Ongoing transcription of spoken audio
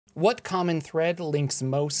What common thread links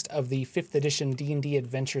most of the 5th edition D&D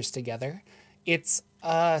Adventures together? It's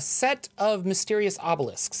a set of mysterious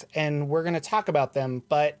obelisks, and we're going to talk about them,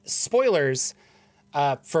 but spoilers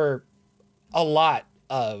for a lot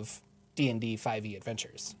of D&D 5e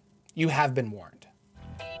Adventures. You have been warned.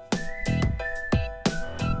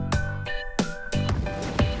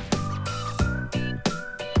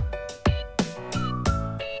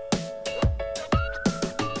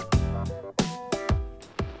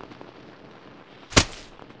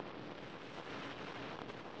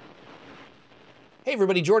 Hey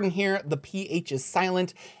everybody, Jordan here, the PH is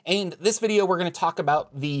silent, and this video we're going to talk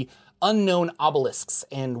about the unknown obelisks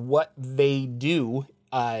and what they do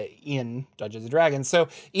in Dungeons & Dragons. So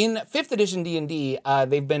in 5th edition D&D,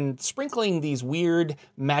 they've been sprinkling these weird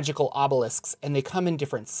magical obelisks, and they come in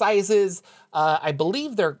different sizes. I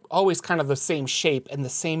believe they're always kind of the same shape and the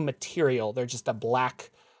same material. They're just a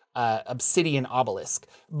black obsidian obelisk,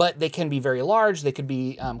 but they can be very large, they could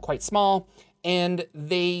be quite small, and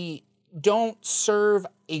they don't serve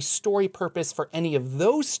a story purpose for any of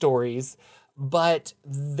those stories, but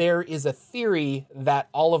there is a theory that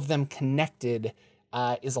all of them connected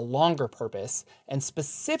is a longer purpose. And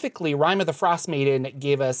specifically, Rime of the Frost Maiden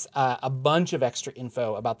gave us a bunch of extra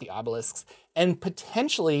info about the obelisks and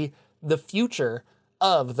potentially the future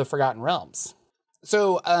of the Forgotten Realms.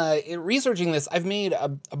 So in researching this, I've made a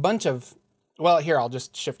bunch of, well, here, I'll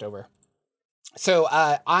just shift over. So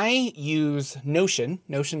I use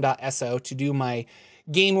Notion.so to do my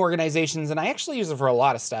game organizations, and I actually use it for a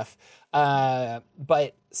lot of stuff.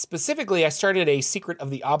 But specifically, I started a Secret of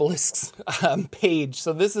the Obelisks page.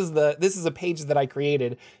 So this is a page that I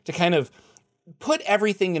created to kind of put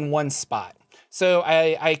everything in one spot. So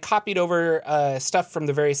I copied over stuff from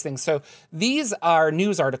the various things. So these are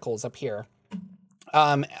news articles up here.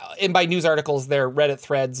 And by news articles, they're Reddit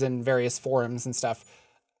threads and various forums and stuff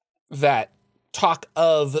that talk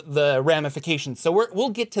of the ramifications. So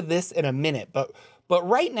we'll get to this in a minute, but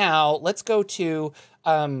right now let's go to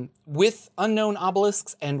with unknown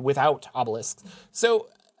obelisks and without obelisks. So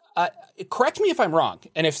correct me if I'm wrong,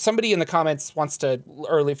 and if somebody in the comments wants to,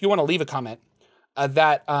 or if you want to leave a comment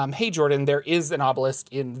that hey Jordan, there is an obelisk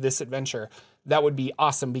in this adventure, that would be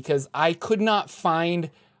awesome, because I could not find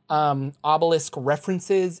obelisk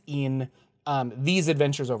references in these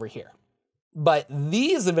adventures over here. But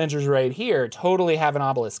these adventures right here totally have an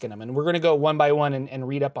obelisk in them, and we're going to go one by one and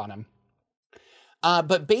read up on them.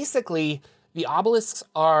 But basically, the obelisks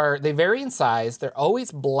they vary in size, they're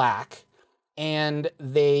always black, and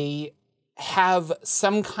they have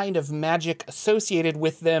some kind of magic associated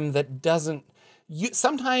with them that doesn't...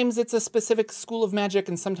 sometimes it's a specific school of magic,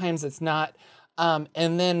 and sometimes it's not.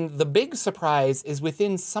 And then the big surprise is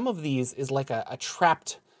within some of these is like a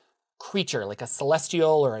trapped creature, like a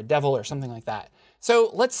celestial or a devil or something like that. So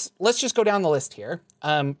let's just go down the list here.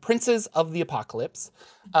 Princes of the Apocalypse.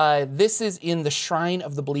 This is in the Shrine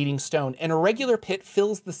of the Bleeding Stone. An irregular pit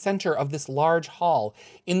fills the center of this large hall.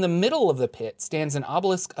 In the middle of the pit stands an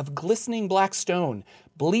obelisk of glistening black stone.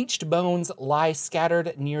 Bleached bones lie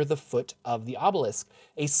scattered near the foot of the obelisk.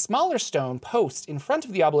 A smaller stone post in front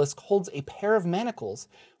of the obelisk holds a pair of manacles,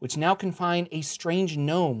 which now confine a strange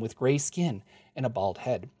gnome with gray skin and a bald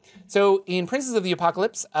head. So in Princes of the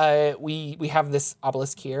Apocalypse, we have this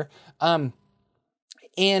obelisk here, and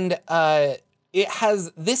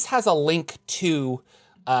this has a link to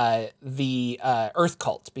the Earth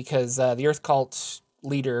Cult, because the Earth Cult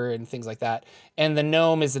leader and things like that, and the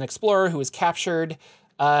gnome is an explorer who is captured.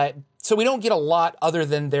 So we don't get a lot other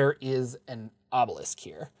than there is an obelisk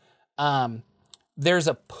here. There's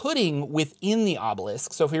a pudding within the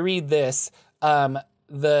obelisk. So if we read this,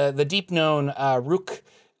 the deep known Rook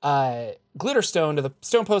Glitterstone to the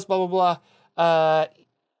stone post, blah, blah, blah,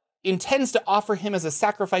 intends to offer him as a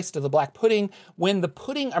sacrifice to the black pudding. When the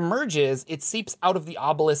pudding emerges, it seeps out of the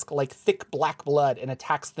obelisk like thick black blood and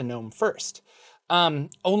attacks the gnome first,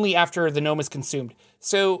 only after the gnome is consumed.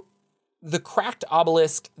 So the cracked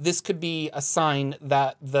obelisk, this could be a sign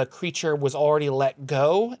that the creature was already let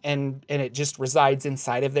go and it just resides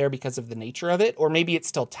inside of there because of the nature of it, or maybe it's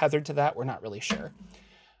still tethered to that, we're not really sure.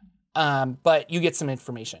 But you get some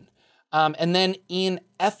information. And then in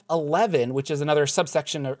F11, which is another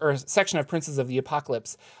subsection or section of Princes of the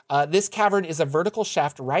Apocalypse, this cavern is a vertical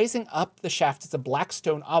shaft. Rising up the shaft is a black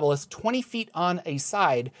stone obelisk 20 feet on a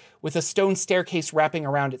side with a stone staircase wrapping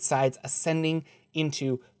around its sides, ascending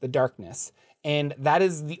into the darkness. And that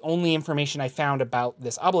is the only information I found about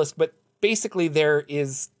this obelisk, but basically there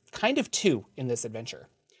is kind of two in this adventure.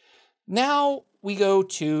 Now we go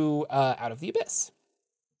to Out of the Abyss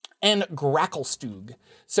and Gracklestug.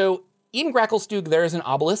 So in Gracklestug, there is an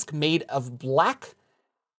obelisk made of black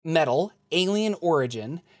metal, alien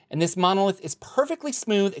origin, and this monolith is perfectly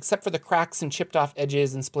smooth except for the cracks and chipped off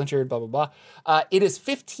edges and splintered, blah, blah, blah. It is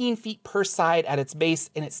 15 feet per side at its base,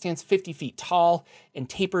 and it stands 50 feet tall and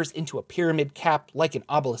tapers into a pyramid cap like an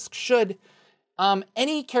obelisk should.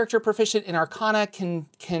 Any character proficient in Arcana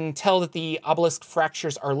can tell that the obelisk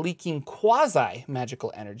fractures are leaking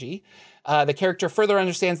quasi-magical energy. The character further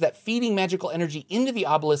understands that feeding magical energy into the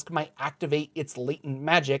obelisk might activate its latent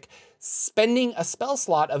magic. Spending a spell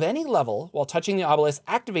slot of any level while touching the obelisk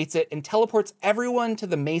activates it and teleports everyone to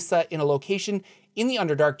the mesa in a location in the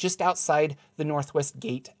Underdark just outside the northwest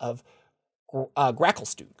gate of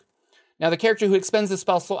Gracklestug. Now, the character who expends the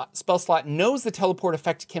spell slot knows the teleport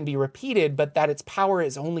effect can be repeated, but that its power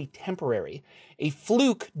is only temporary. A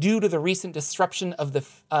fluke due to the recent disruption of the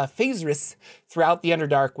Phasris throughout the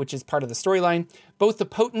Underdark, which is part of the storyline. Both the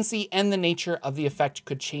potency and the nature of the effect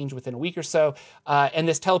could change within a week or so, and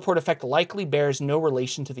this teleport effect likely bears no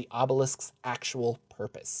relation to the obelisk's actual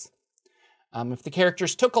purpose. If the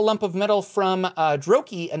characters took a lump of metal from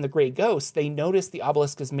Droki and the Grey Ghost, they notice the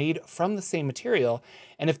obelisk is made from the same material,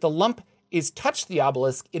 and if the lump is touched the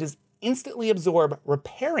obelisk, it is instantly absorbed,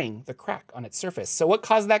 repairing the crack on its surface. So what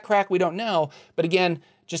caused that crack, we don't know, but again,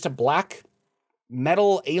 just a black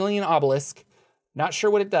metal alien obelisk. Not sure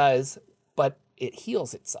what it does, but it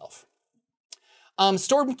heals itself.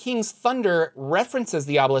 Storm King's Thunder references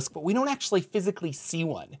the obelisk, but we don't actually physically see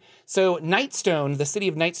one. So Nightstone, the city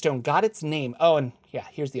of Nightstone, got its name. Oh, and yeah,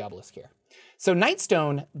 here's the obelisk here. So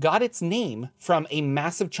Nightstone got its name from a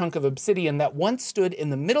massive chunk of obsidian that once stood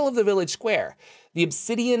in the middle of the village square. The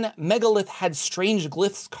obsidian megalith had strange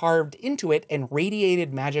glyphs carved into it and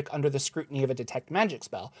radiated magic under the scrutiny of a detect magic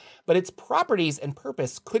spell, but its properties and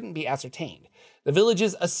purpose couldn't be ascertained. The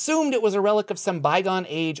villagers assumed it was a relic of some bygone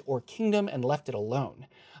age or kingdom and left it alone.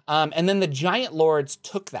 And then the giant lords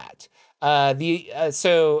took that. And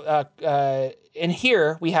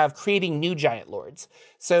here we have creating new giant lords.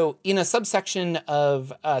 So in a subsection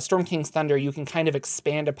of Storm King's Thunder, you can kind of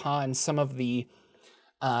expand upon some of the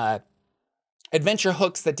adventure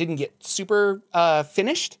hooks that didn't get super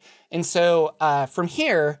finished. And so from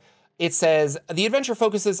here, it says, the adventure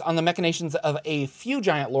focuses on the machinations of a few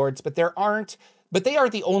giant lords, but they aren't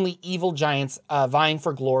the only evil giants vying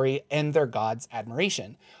for glory and their god's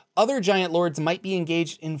admiration. Other giant lords might be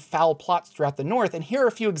engaged in foul plots throughout the north, and here are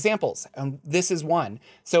a few examples. This is one.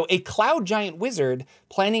 So a cloud giant wizard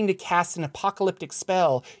planning to cast an apocalyptic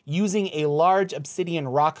spell using a large obsidian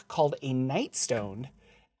rock called a Nightstone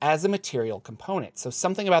as a material component. So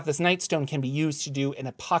something about this Nightstone can be used to do an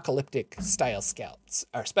apocalyptic style spell.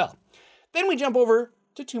 Then we jump over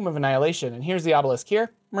to Tomb of Annihilation, and here's the obelisk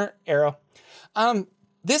here, arrow.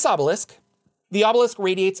 This obelisk, the obelisk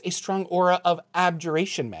radiates a strong aura of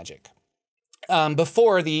abjuration magic.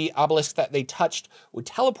 Before, the obelisk that they touched would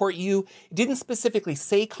teleport you. It didn't specifically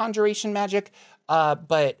say conjuration magic,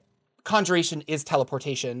 but conjuration is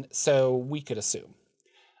teleportation, so we could assume.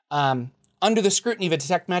 Under the scrutiny of a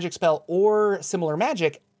detect magic spell or similar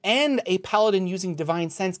magic, and a paladin using divine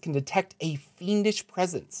sense can detect a fiendish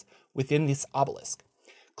presence within this obelisk.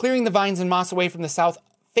 Clearing the vines and moss away from the south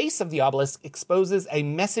face of the obelisk exposes a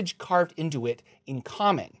message carved into it in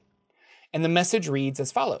common. And the message reads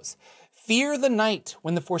as follows: "Fear the night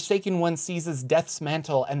when the Forsaken One seizes death's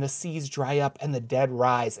mantle and the seas dry up and the dead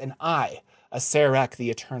rise, and I, Acerak the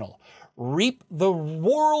Eternal, reap the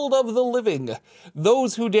world of the living.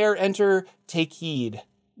 Those who dare enter, take heed.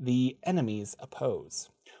 The enemies oppose.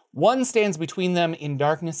 One stands between them, in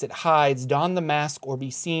darkness it hides. Don the mask or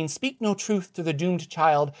be seen. Speak no truth to the doomed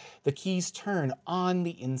child. The keys turn on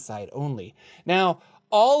the inside only." Now,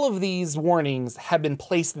 all of these warnings have been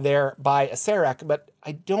placed there by Acerak, but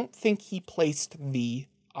I don't think he placed the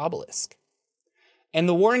obelisk. And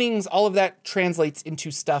the warnings, all of that translates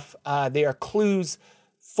into stuff. They are clues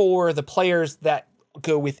for the players that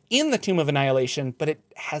go within the Tomb of Annihilation, but it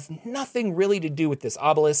has nothing really to do with this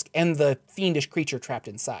obelisk and the fiendish creature trapped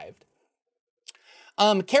inside.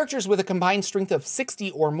 Characters with a combined strength of 60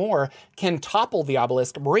 or more can topple the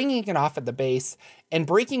obelisk, bringing it off at the base, and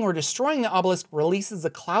breaking or destroying the obelisk releases a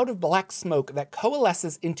cloud of black smoke that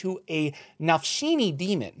coalesces into a Nafshini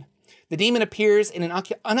demon. The demon appears in an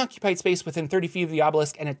unoccupied space within 30 feet of the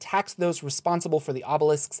obelisk and attacks those responsible for the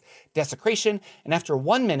obelisk's desecration, and after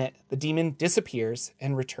 1 minute, the demon disappears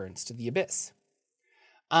and returns to the abyss.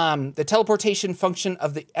 The teleportation function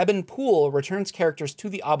of the Ebon Pool returns characters to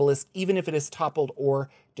the obelisk even if it is toppled or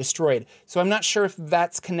destroyed. So I'm not sure if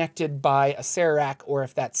that's connected by Acerak or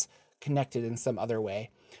if that's connected in some other way.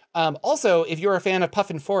 Also, if you're a fan of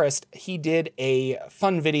Puffin Forest, he did a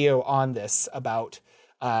fun video on this about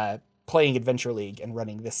playing Adventure League and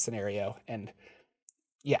running this scenario, and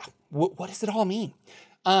yeah, what does it all mean?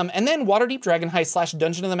 And then Waterdeep Dragon Heist /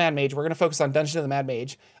 Dungeon of the Mad Mage. We're going to focus on Dungeon of the Mad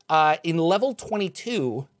Mage. In level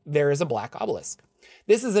 22, there is a black obelisk.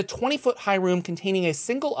 This is a 20-foot high room containing a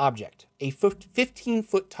single object, a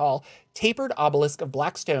 15-foot tall tapered obelisk of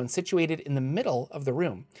black stone situated in the middle of the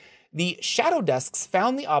room. The Shadow Dusks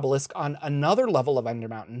found the obelisk on another level of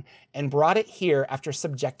Undermountain and brought it here after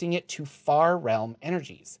subjecting it to far realm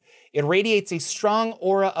energies. It radiates a strong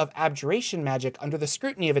aura of abjuration magic under the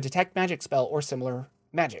scrutiny of a detect magic spell or similar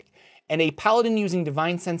magic, and a paladin using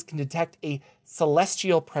divine sense can detect a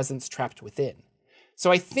celestial presence trapped within.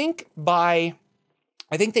 So I think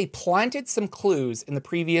they planted some clues in the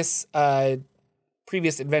previous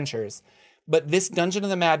adventures, but this Dungeon of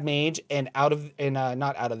the Mad Mage and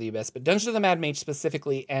not Out of the Abyss, but Dungeon of the Mad Mage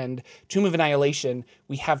specifically and Tomb of Annihilation,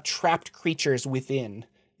 we have trapped creatures within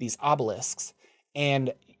these obelisks.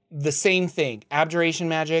 And the same thing, abjuration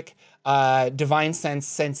magic, divine sense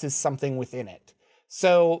senses something within it.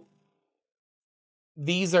 So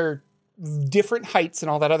these are different heights and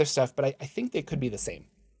all that other stuff, but I think they could be the same.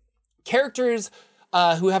 Characters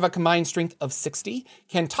who have a combined strength of 60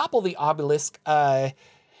 can topple the obelisk, and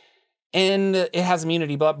it has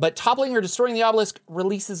immunity, but toppling or destroying the obelisk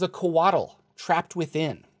releases a coatl trapped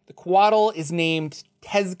within. The coatl is named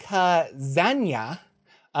Tezcazania,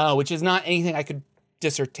 which is not anything I could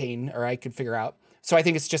discertain or I could figure out. So I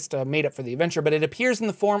think it's just made up for the adventure, but it appears in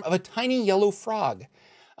the form of a tiny yellow frog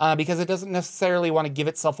because it doesn't necessarily want to give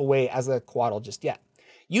itself away as a coatl just yet.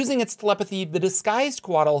 Using its telepathy, the disguised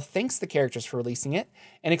coatl thanks the characters for releasing it,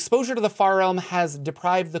 and exposure to the Far Realm has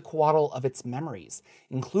deprived the coatl of its memories,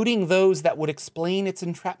 including those that would explain its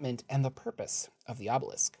entrapment and the purpose of the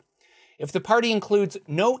obelisk. If the party includes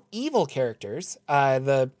no evil characters,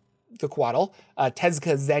 the coatl,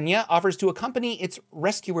 Tezcazania, offers to accompany its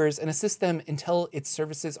rescuers and assist them until its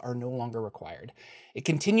services are no longer required. It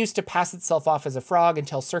continues to pass itself off as a frog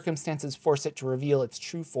until circumstances force it to reveal its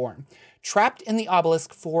true form. Trapped in the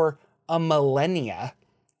obelisk for a millennia,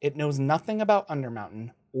 it knows nothing about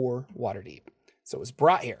Undermountain or Waterdeep. So it was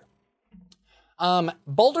brought here.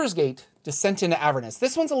 Baldur's Gate, Descent into Avernus.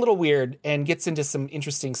 This one's a little weird and gets into some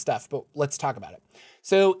interesting stuff, but let's talk about it.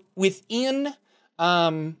 So within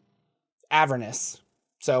Avernus,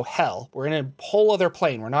 so hell, we're in a whole other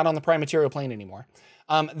plane. We're not on the prime material plane anymore.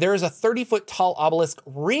 There is a 30-foot tall obelisk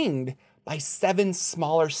ringed by 7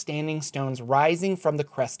 smaller standing stones rising from the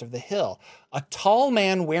crest of the hill. A tall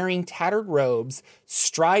man wearing tattered robes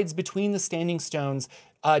strides between the standing stones,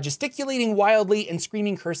 gesticulating wildly and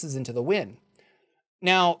screaming curses into the wind.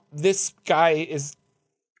 Now, this guy is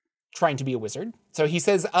trying to be a wizard. So he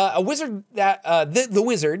says, the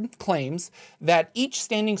wizard claims that each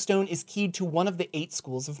standing stone is keyed to one of the 8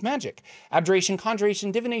 schools of magic: abjuration,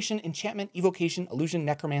 conjuration, divination, enchantment, evocation, illusion,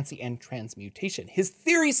 necromancy, and transmutation. His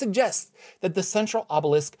theory suggests that the central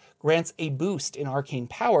obelisk grants a boost in arcane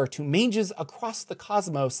power to mages across the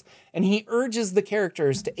cosmos, and he urges the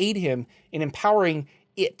characters to aid him in empowering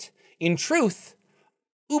it. In truth,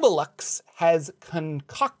 Obelisks has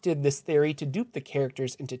concocted this theory to dupe the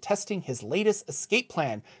characters into testing his latest escape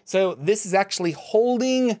plan. So this is actually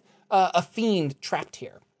holding a fiend trapped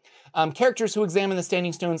here. Characters who examine the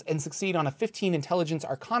standing stones and succeed on a 15 intelligence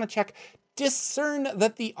arcana check discern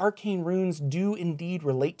that the arcane runes do indeed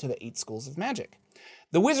relate to the 8 schools of magic.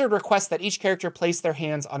 The wizard requests that each character place their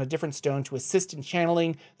hands on a different stone to assist in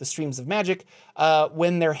channeling the streams of magic.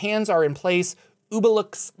 When their hands are in place,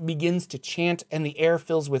 Obelisks begins to chant, and the air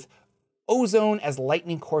fills with ozone as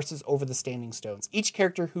lightning courses over the standing stones. Each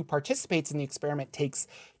character who participates in the experiment takes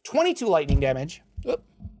 22 lightning damage.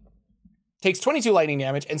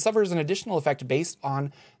 And suffers an additional effect based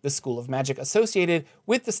on the school of magic associated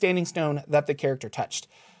with the standing stone that the character touched.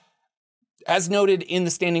 As noted in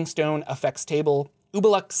the standing stone effects table,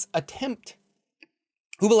 Obelisk's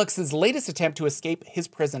latest attempt to escape his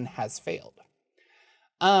prison has failed.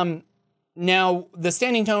 Now, the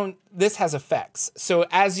standing stone, this has effects. So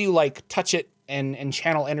as you touch it and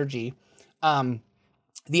channel energy,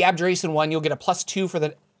 the abjuration one, you'll get a +2 for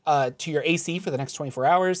the to your AC for the next 24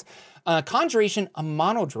 hours. Conjuration, a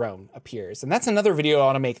monodrone appears. And that's another video I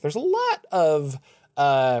want to make. There's a lot of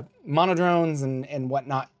monodrones and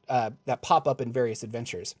whatnot that pop up in various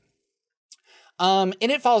adventures. And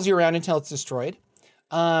it follows you around until it's destroyed.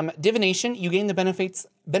 Divination, you gain the benefits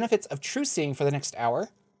of true seeing for the next hour.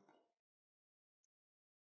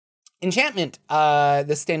 Enchantment,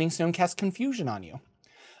 the standing stone casts confusion on you.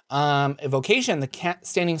 Evocation, the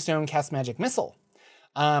standing stone casts magic missile.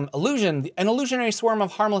 Illusion. An illusionary swarm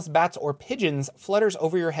of harmless bats or pigeons flutters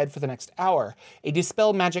over your head for the next hour. A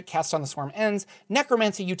dispel magic cast on the swarm ends.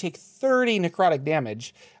 Necromancy, you take 30 necrotic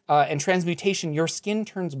damage. And transmutation, your skin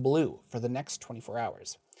turns blue for the next 24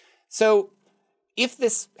 hours. So if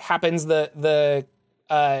this happens, the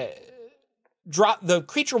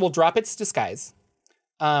creature will drop its disguise.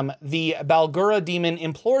 The Balgura demon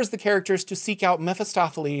implores the characters to seek out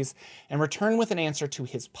Mephistopheles and return with an answer to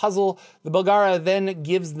his puzzle. The Balgura then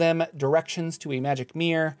gives them directions to a magic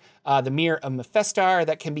mirror, the Mirror of Mephistar,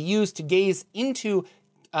 that can be used to gaze into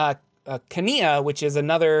Khania, which is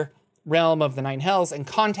another realm of the Nine Hells, and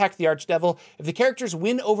contact the Archdevil. If the characters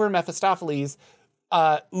win over Mephistopheles,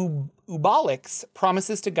 Obelisks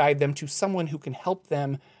promises to guide them to someone who can help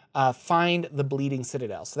them find the Bleeding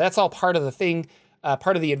Citadel. So that's all part of the thing.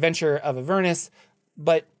 Part of the adventure of Avernus,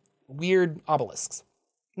 but weird obelisks.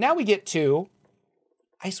 Now we get to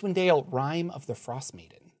Icewind Dale, Rime of the Frost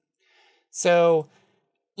Maiden. So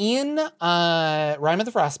in Rime of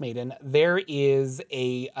the Frost Maiden, there is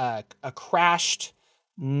a crashed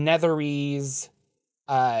Netherese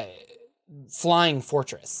flying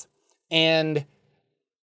fortress. And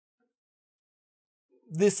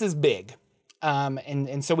this is big.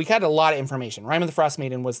 And so we got a lot of information. Rime of the Frost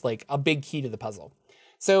Maiden was like a big key to the puzzle.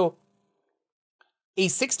 So a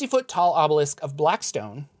 60-foot tall obelisk of black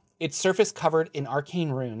stone, its surface covered in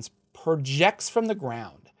arcane runes, projects from the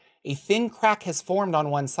ground. A thin crack has formed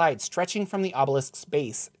on one side, stretching from the obelisk's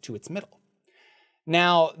base to its middle.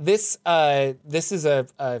 Now, this is a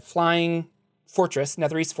flying fortress,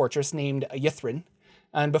 Netherese fortress, named Yithrin.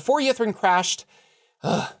 And before Yithrin crashed,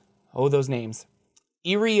 those names,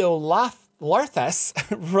 Larthas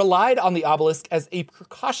relied on the obelisk as a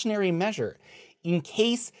precautionary measure in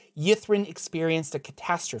case Yithrin experienced a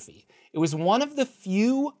catastrophe. It was one of the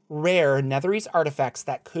few rare Netherese artifacts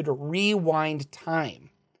that could rewind time.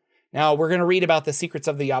 Now, we're going to read about the secrets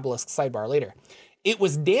of the obelisk sidebar later. It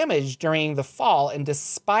was damaged during the fall, and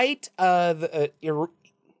despite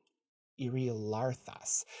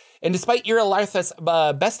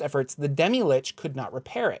Irilarthas' best efforts, the Demi-Lich could not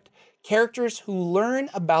repair it. Characters who learn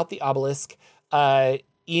about the obelisk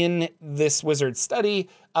in this wizard's study,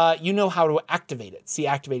 you know how to activate it. See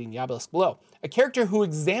activating the obelisk below. A character who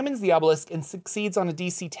examines the obelisk and succeeds on a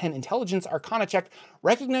DC 10 intelligence arcana check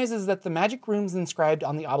recognizes that the magic runes inscribed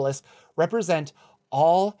on the obelisk represent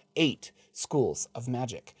all 8 schools of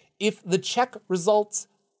magic. If the check results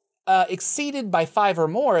exceeded by 5 or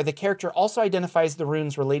more, the character also identifies the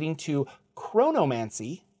runes relating to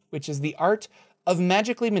chronomancy, which is the art of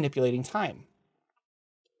magically manipulating time.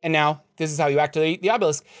 And now, this is how you activate the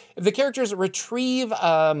obelisk. If the characters retrieve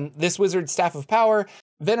this wizard's staff of power,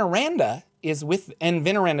 Veneranda is with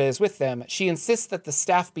them. She insists that the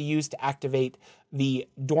staff be used to activate the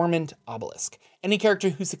dormant obelisk. Any character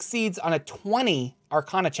who succeeds on a 20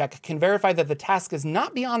 arcana check can verify that the task is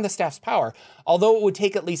not beyond the staff's power, although it would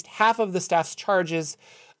take at least half of the staff's charges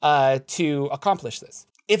to accomplish this.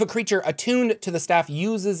 If a creature attuned to the staff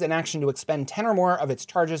uses an action to expend 10 or more of its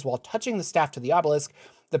charges while touching the staff to the obelisk,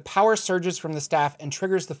 the power surges from the staff and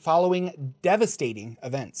triggers the following devastating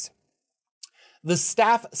events. The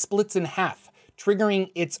staff splits in half, triggering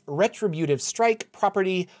its retributive strike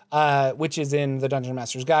property, which is in the Dungeon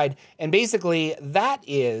Master's Guide. And basically that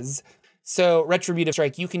is, so retributive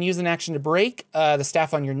strike, you can use an action to break the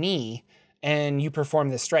staff on your knee and you perform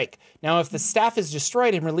this strike. Now, if the staff is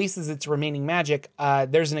destroyed and releases its remaining magic,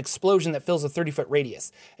 there's an explosion that fills a 30-foot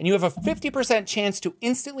radius. And you have a 50% chance to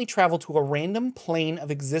instantly travel to a random plane of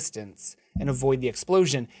existence and avoid the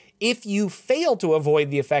explosion. If you fail to avoid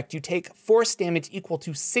the effect, you take force damage equal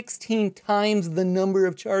to 16 times the number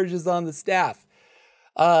of charges on the staff.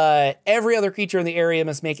 Every other creature in the area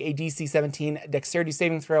must make a DC 17 dexterity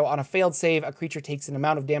saving throw. On a failed save, a creature takes an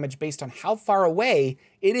amount of damage based on how far away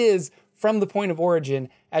it is from the point of origin,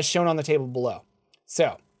 as shown on the table below.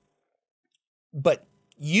 So, but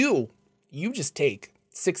you just take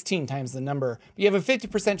 16 times the number. You have a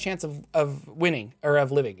 50% chance of winning, or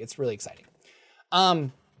of living. It's really exciting.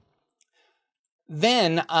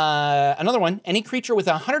 Then another one, any creature with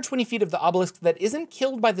 120 feet of the obelisk that isn't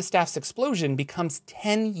killed by the staff's explosion becomes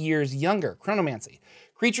 10 years younger. Chronomancy.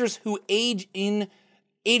 Creatures who age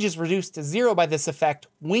is reduced to 0 by this effect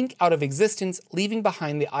wink out of existence, leaving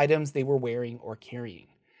behind the items they were wearing or carrying.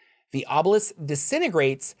 The obelisk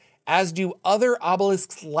disintegrates, as do other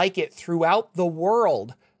obelisks like it throughout the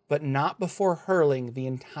world, but not before hurling the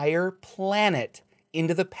entire planet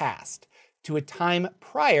into the past, to a time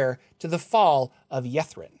prior to the fall of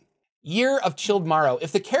Yithrin. Year of Chilled Morrow.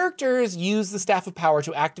 If the characters use the Staff of Power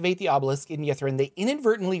to activate the obelisk in Yithrin, they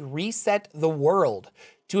inadvertently reset the world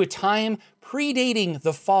to a time predating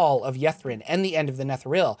the fall of Ythryn and the end of the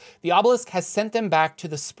Netheril. The obelisk has sent them back to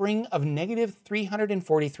the spring of negative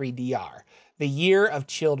 343 DR, the year of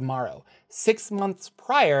Chilled Morrow, 6 months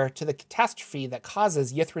prior to the catastrophe that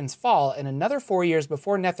causes Ythryn's fall and another 4 years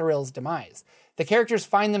before Netheril's demise. The characters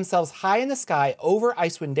find themselves high in the sky over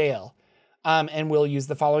Icewind Dale, and we'll use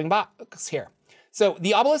the following box here. So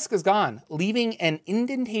the obelisk is gone, leaving an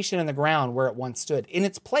indentation in the ground where it once stood. In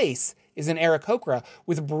its place is an Aarakocra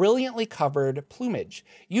with brilliantly covered plumage.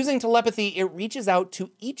 Using telepathy, it reaches out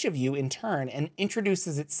to each of you in turn and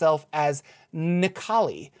introduces itself as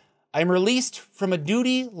Nikali. I'm released from a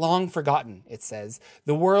duty long forgotten, it says.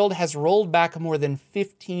 The world has rolled back more than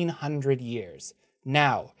 1,500 years.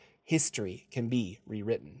 Now, history can be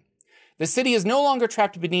rewritten. The city is no longer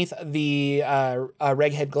trapped beneath the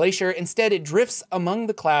Reghead Glacier. Instead, it drifts among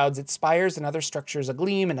the clouds, its spires and other structures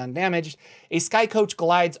agleam and undamaged. A sky coach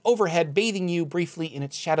glides overhead, bathing you briefly in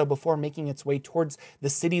its shadow before making its way towards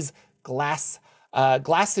the city's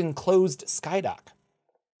glass-enclosed skydock.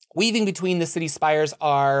 Weaving between the city's spires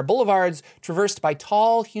are boulevards traversed by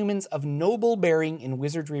tall humans of noble bearing in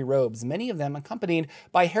wizardry robes, many of them accompanied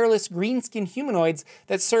by hairless green-skinned humanoids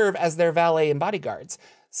that serve as their valet and bodyguards.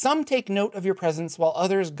 Some take note of your presence, while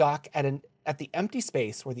others gawk at the empty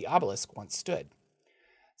space where the obelisk once stood.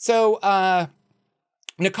 So,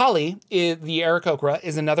 Nikali, the Aarakocra,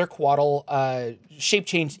 is another Quaddle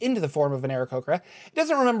shape-changed into the form of an Aarakocra. It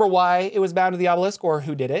doesn't remember why it was bound to the obelisk or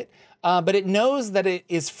who did it, but it knows that it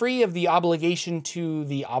is free of the obligation to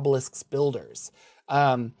the obelisk's builders,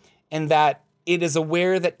 and that it is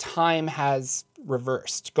aware that time has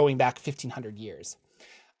reversed, going back 1,500 years.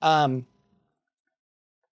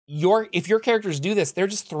 If your characters do this, they're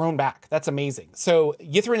just thrown back. That's amazing. So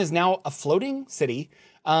Ythryn is now a floating city,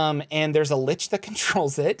 and there's a lich that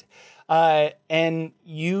controls it, and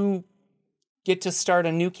you get to start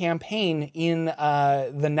a new campaign in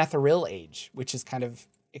the Netheril Age, which is kind of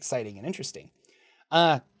exciting and interesting.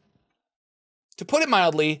 To put it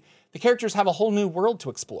mildly, the characters have a whole new world to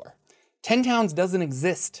explore. 10 Towns doesn't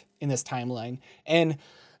exist in this timeline, and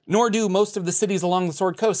nor do most of the cities along the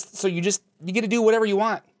Sword Coast, so you get to do whatever you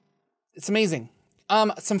want. It's amazing.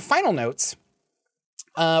 Some final notes.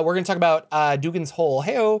 We're going to talk about Dugan's Hole.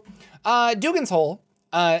 Heyo. Dugan's Hole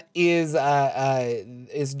is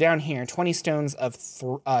down here, 20 stones of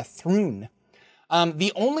Thrun.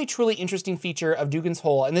 The only truly interesting feature of Dugan's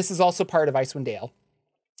Hole, and this is also part of Icewind Dale,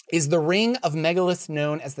 is the ring of megaliths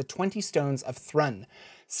known as the 20 Stones of Thrun.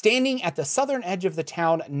 Standing at the southern edge of the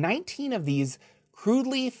town, 19 of these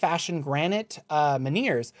crudely fashioned granite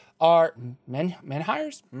menhirs are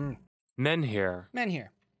menhirs? Menhir. Menhir.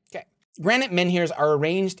 Okay. Granite menhirs are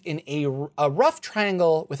arranged in a rough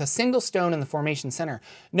triangle with a single stone in the formation center.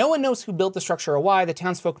 No one knows who built the structure or why. The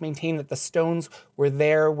townsfolk maintain that the stones were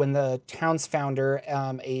there when the town's founder,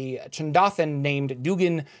 a Chandothan named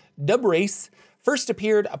Dugan Dubrace, first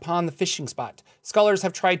appeared upon the fishing spot. Scholars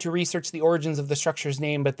have tried to research the origins of the structure's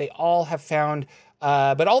name, but all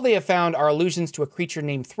they have found are allusions to a creature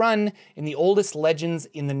named Thrun in the oldest legends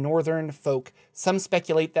in the northern folk. Some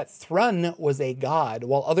speculate that Thrun was a god,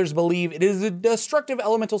 while others believe it is a destructive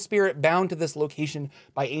elemental spirit bound to this location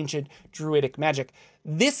by ancient druidic magic.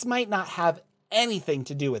 This might not have anything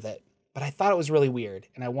to do with it, but I thought it was really weird,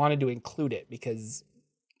 and I wanted to include it because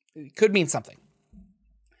it could mean something.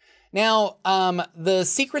 Now, the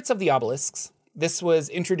secrets of the obelisks. This was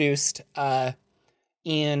introduced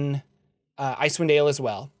in Icewind Dale as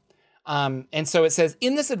well. And so it says,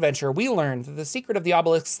 in this adventure, we learned that the secret of the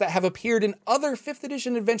obelisks that have appeared in other 5th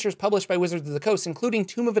edition adventures published by Wizards of the Coast, including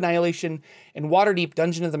Tomb of Annihilation and Waterdeep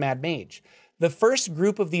Dungeon of the Mad Mage. The first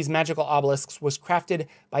group of these magical obelisks was crafted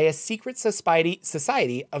by a secret society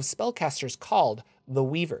of spellcasters called the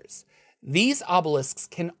Weavers. These obelisks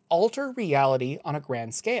can alter reality on a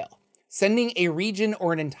grand scale, sending a region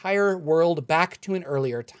or an entire world back to an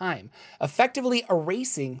earlier time, effectively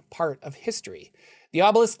erasing part of history. The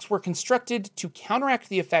obelisks were constructed to counteract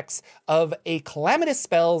the effects of calamitous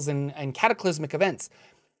spells and cataclysmic events.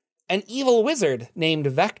 An evil wizard named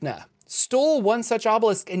Vecna stole one such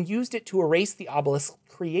obelisk and used it to erase the obelisk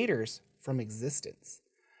creators from existence.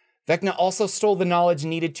 Vecna also stole the knowledge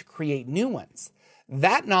needed to create new ones.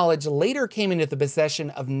 That knowledge later came into the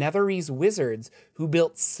possession of Netherese wizards who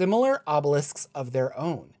built similar obelisks of their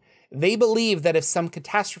own. They believed that if some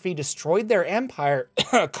catastrophe destroyed their empire,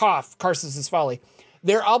 Karsus' folly,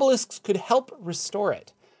 their obelisks could help restore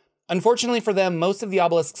it. Unfortunately for them, most of the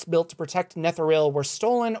obelisks built to protect Netheril were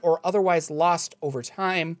stolen or otherwise lost over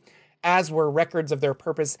time, as were records of their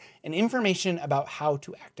purpose and information about how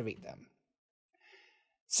to activate them.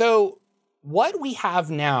 So what we have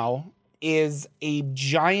now is a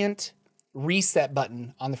giant reset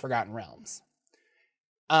button on the Forgotten Realms.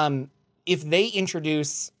 If they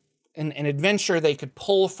introduce an adventure they could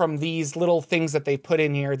pull from these little things that they put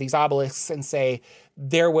in here, these obelisks, and say,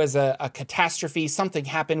 there was a catastrophe, something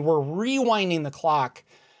happened, we're rewinding the clock,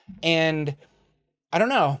 and I don't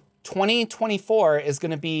know, 2024 is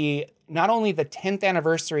going to be not only the 10th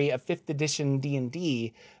anniversary of 5th edition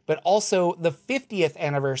D&D, but also the 50th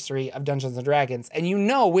anniversary of Dungeons & Dragons, and you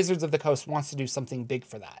know Wizards of the Coast wants to do something big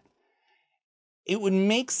for that. It would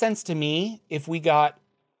make sense to me if we got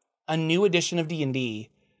a new edition of D&D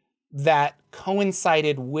that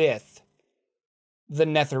coincided with the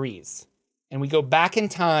Netherese. And we go back in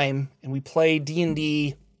time and we play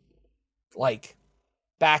D&D like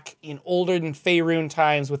back in older than Faerun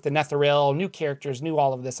times with the Netheril, new characters, new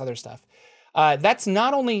all of this other stuff. That's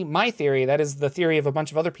not only my theory, that is the theory of a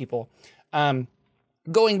bunch of other people.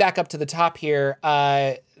 Going back up to the top here,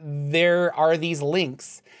 there are these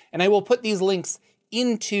links, and I will put these links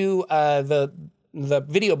into the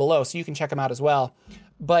video below so you can check them out as well.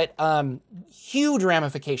 But huge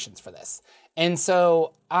ramifications for this. And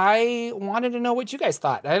so I wanted to know what you guys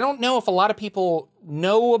thought. I don't know if a lot of people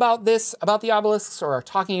know about this, about the obelisks, or are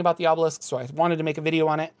talking about the obelisks, so I wanted to make a video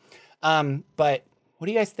on it. But what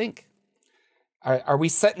do you guys think? Are we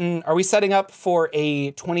setting up for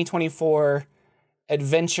a 2024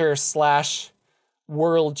 adventure /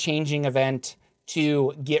 world-changing event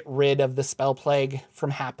to get rid of the spell plague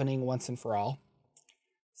from happening once and for all?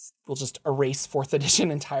 We'll just erase 4th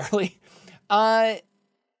edition entirely. I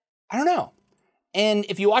don't know. And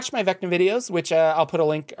if you watch my Vecna videos, which I'll put a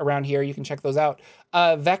link around here, you can check those out.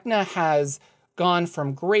 Vecna has gone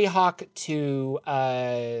from Greyhawk to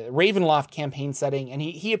Ravenloft campaign setting, and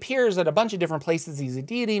he appears at a bunch of different places. He's a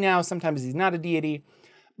deity now. Sometimes he's not a deity.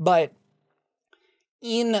 But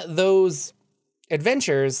in those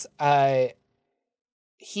adventures,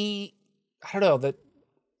 he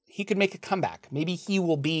could make a comeback. Maybe he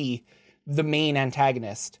will be the main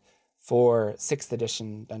antagonist for 6th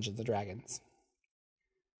edition Dungeons & Dragons.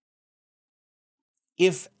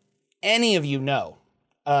 If any of you know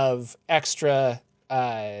of extra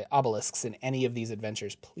obelisks in any of these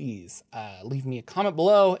adventures, please leave me a comment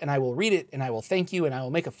below, and I will read it, and I will thank you, and I will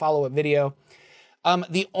make a follow-up video.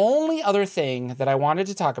 The only other thing that I wanted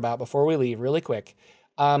to talk about before we leave really quick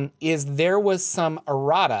is there was some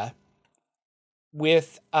errata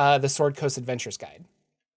with the Sword Coast Adventures Guide.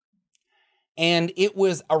 And it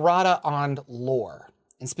was errata on lore,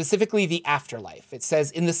 and specifically the afterlife. It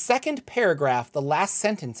says, in the second paragraph, the last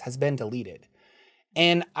sentence has been deleted.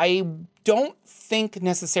 And I don't think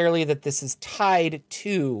necessarily that this is tied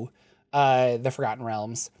to the Forgotten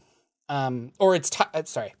Realms. Or it's,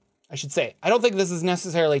 sorry, I should say, I don't think this is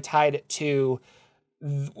necessarily tied to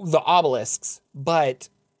the obelisks, but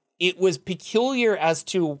it was peculiar as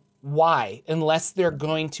to why, unless they're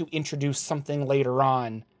going to introduce something later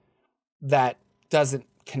on that doesn't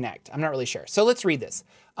connect. I'm not really sure. So let's read this.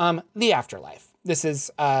 The afterlife. This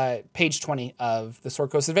is page 20 of the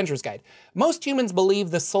Sword Coast Adventures Guide. Most humans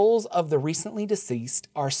believe the souls of the recently deceased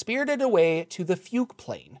are spirited away to the Fugue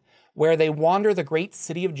Plane, where they wander the great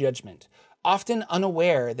city of judgment. Often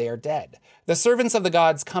unaware they are dead. The servants of the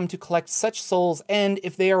gods come to collect such souls, and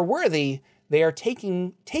if they are worthy, they are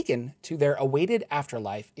taken to their awaited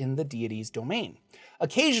afterlife in the deity's domain.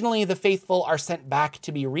 Occasionally, the faithful are sent back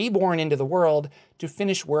to be reborn into the world to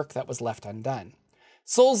finish work that was left undone.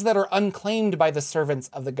 Souls that are unclaimed by the servants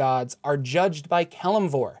of the gods are judged by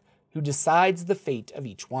Kelemvor, who decides the fate of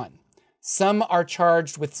each one. Some are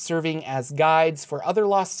charged with serving as guides for other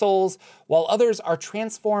lost souls, while others are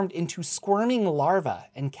transformed into squirming larvae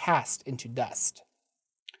and cast into dust.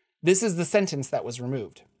 This is the sentence that was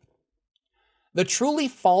removed. The truly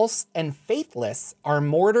false and faithless are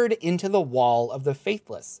mortared into the wall of the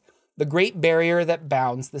faithless, the great barrier that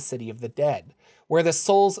bounds the city of the dead, where the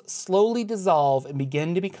souls slowly dissolve and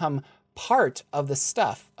begin to become part of the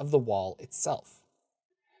stuff of the wall itself.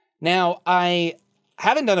 Now, I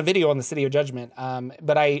haven't done a video on the City of Judgment,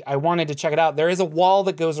 but I wanted to check it out. There is a wall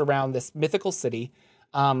that goes around this mythical city.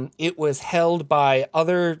 It was held by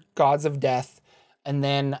other gods of death, and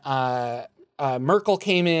then Merkel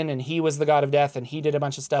came in, and he was the god of death, and he did a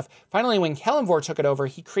bunch of stuff. Finally, when Kelemvor took it over,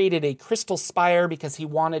 he created a crystal spire because he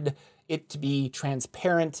wanted it to be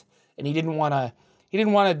transparent, and he didn't want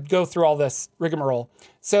to go through all this rigmarole.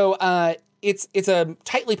 So it's a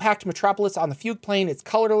tightly packed metropolis on the Fugue Plane. It's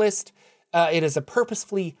colorless. It is a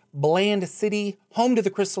purposefully bland city, home to the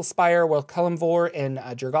crystal spire where Kelemvor and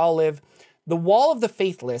Jergal live. The Wall of the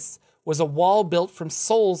Faithless was a wall built from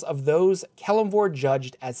souls of those Kelemvor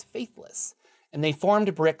judged as faithless. and they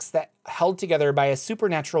formed bricks that held together by a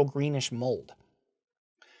supernatural greenish mold.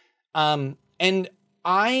 And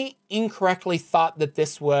I incorrectly thought that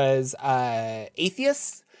this was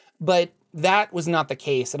atheists, but that was not the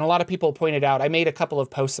case. And a lot of people pointed out, I made a couple of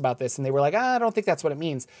posts about this, and they were like, I don't think that's what it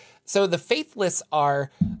means. So the faithless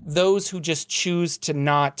are those who just choose to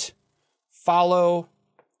not follow.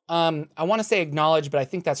 I want to say acknowledge, but I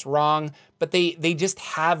think that's wrong. But they just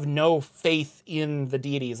have no faith in the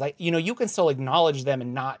deities. Like, you know, you can still acknowledge them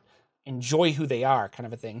and not enjoy who they are, kind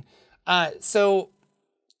of a thing. So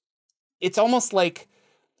it's almost like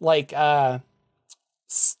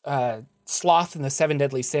sloth and the 7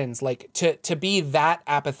 deadly sins. Like to be that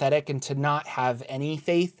apathetic and to not have any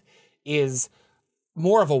faith is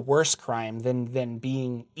more of a worse crime than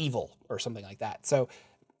being evil or something like that. So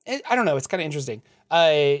I don't know. It's kind of interesting.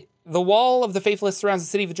 The wall of the faithless surrounds the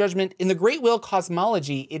city of the judgment. In the Great Wheel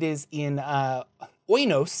cosmology, it is in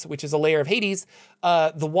Oinos, which is a layer of Hades.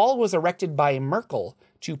 The wall was erected by Merkel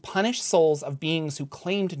to punish souls of beings who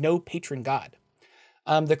claimed no patron god.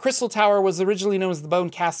 The Crystal Tower was originally known as the Bone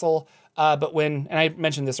Castle, but and I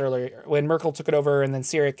mentioned this earlier, when Merkel took it over and then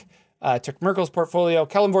Cyric took Merkel's portfolio,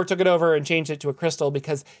 Kellenvor took it over and changed it to a crystal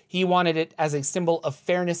because he wanted it as a symbol of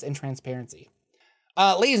fairness and transparency.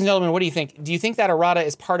 Ladies and gentlemen, what do you think? Do you think that errata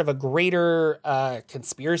is part of a greater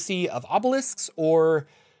conspiracy of obelisks, or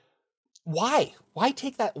why? Why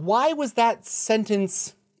take that? Why was that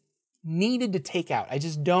sentence needed to take out? I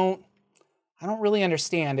don't really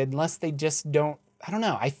understand unless they just don't, I don't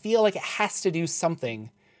know. I feel like it has to do something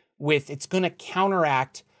with, it's going to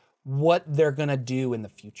counteract what they're going to do in the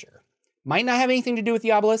future. Might not have anything to do with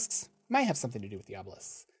the obelisks. Might have something to do with the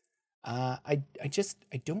obelisks. I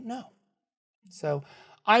don't know. So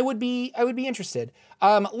I would be interested.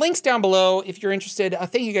 Links down below if you're interested.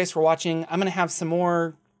 Thank you guys for watching. I'm going to have some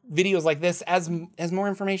more videos like this as more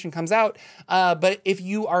information comes out. But if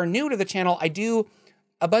you are new to the channel, I do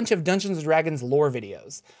a bunch of Dungeons & Dragons lore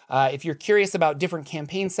videos. If you're curious about different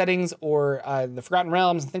campaign settings or the Forgotten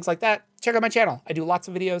Realms and things like that, check out my channel. I do lots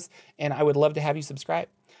of videos, and I would love to have you subscribe.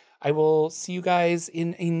 I will see you guys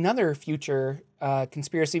in another future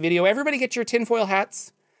conspiracy video. Everybody get your tinfoil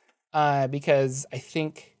hats, because I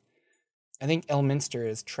think Elminster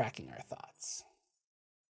is tracking our thoughts.